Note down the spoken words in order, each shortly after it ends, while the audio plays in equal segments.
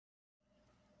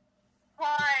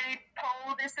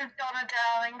this is Donna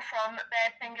Darling from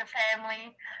Badfinger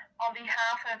Family. On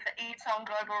behalf of Eats on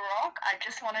Global Rock, I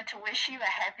just wanted to wish you a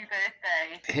happy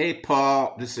birthday. Hey,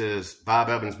 Paul. This is Bob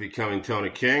Evans Becoming Tony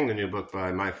King, the new book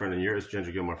by my friend and yours,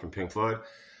 Ginger Gilmore from Pink Floyd.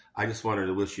 I just wanted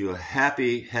to wish you a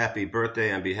happy, happy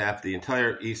birthday on behalf of the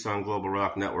entire Eats on Global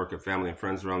Rock network of family and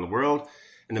friends around the world.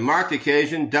 And to mark the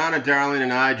occasion, Donna Darling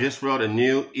and I just wrote a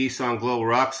new Eats on Global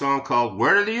Rock song called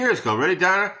Where Did the Years Go? Ready,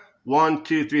 Donna? 1,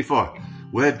 2, 3, 4.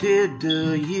 Where did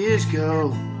the years go?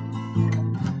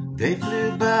 They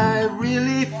flew by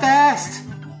really fast.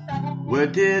 Where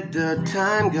did the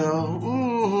time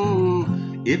go?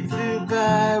 It flew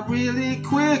by really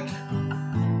quick.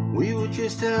 We were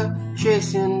just out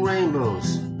chasing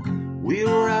rainbows. We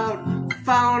were out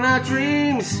following our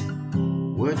dreams.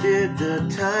 Where did the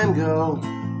time go?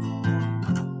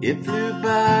 It flew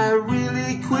by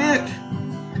really quick.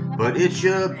 But it's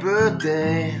your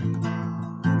birthday.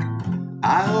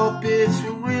 I hope it's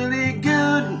really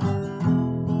good.